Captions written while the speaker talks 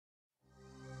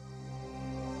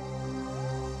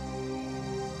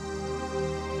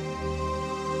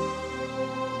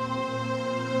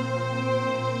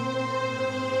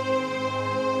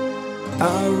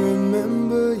I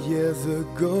remember years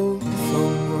ago,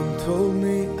 someone told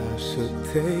me I should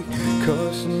take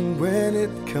caution when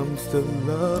it comes to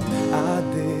love. I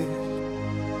did.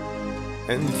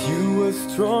 And you were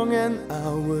strong and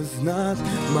I was not.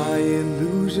 My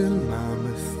illusion, my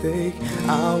mistake.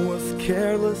 I was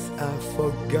careless, I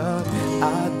forgot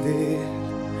I did.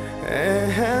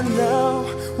 And now,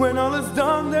 when all is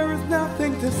done, there is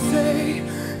nothing to say.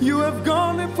 You have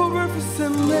gone in forever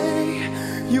recently.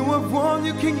 You have won,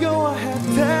 you can go ahead,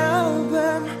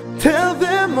 tell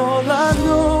them all I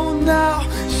know now.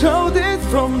 Shout it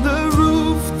from the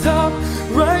rooftop,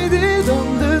 write it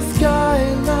on the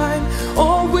skyline.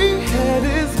 All we had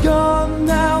is gone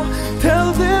now.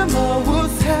 Tell them I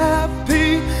was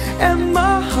happy and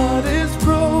my heart is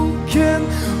broken.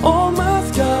 All my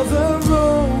scars are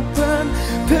open.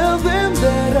 Tell them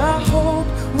that I hope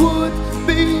would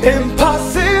be impossible.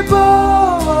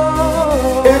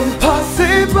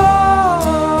 Impossible.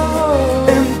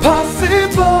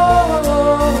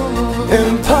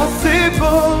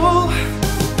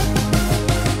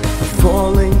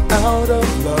 Falling out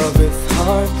of love is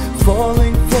hard.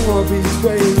 Falling for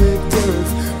betrayed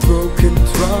words, broken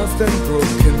trust and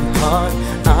broken heart.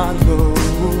 I know.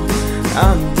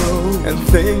 And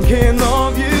thinking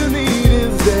of you need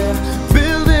is there.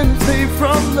 Building faith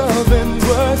from love and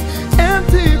words.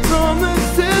 Empty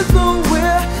promises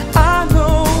nowhere. I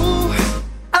know.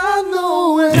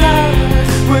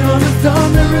 When all is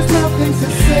done, there is nothing to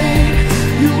say.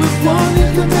 You have won in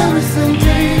comparison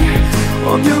day.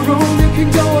 On your own, you can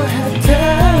go ahead,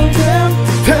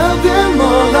 tell them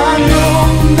all I know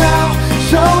now.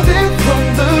 Shout it from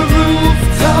the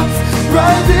rooftops,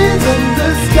 write it on the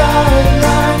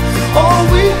skyline. All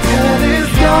we had is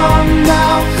gone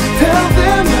now. Tell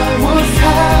them I was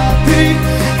happy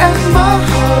and my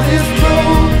heart is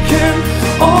broken.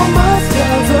 All my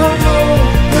scars are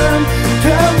open.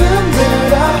 Tell them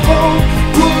that I hope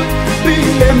would be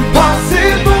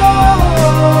impossible.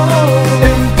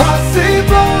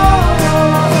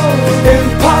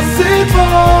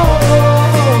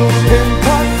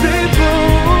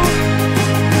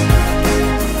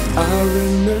 I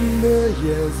remember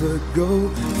years ago,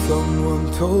 someone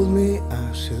told me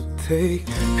I should take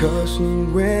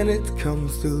caution when it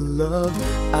comes to love.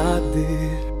 I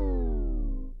did.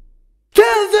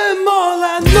 Tell them all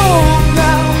I know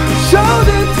now. Shout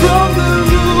it from the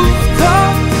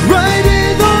rooftop, write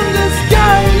it on the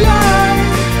skyline.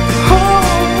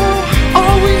 Oh,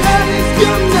 all we had is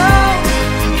gone now.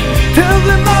 Tell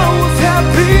them I was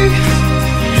happy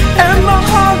and my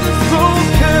heart is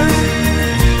broken.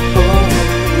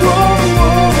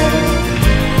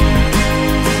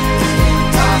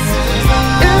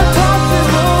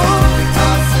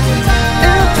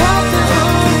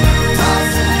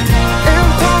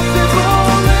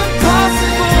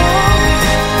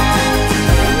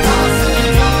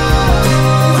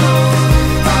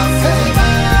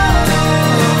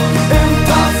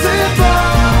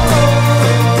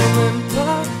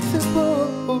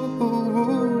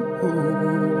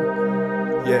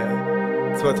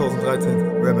 Yeah,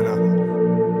 2013, Rebina.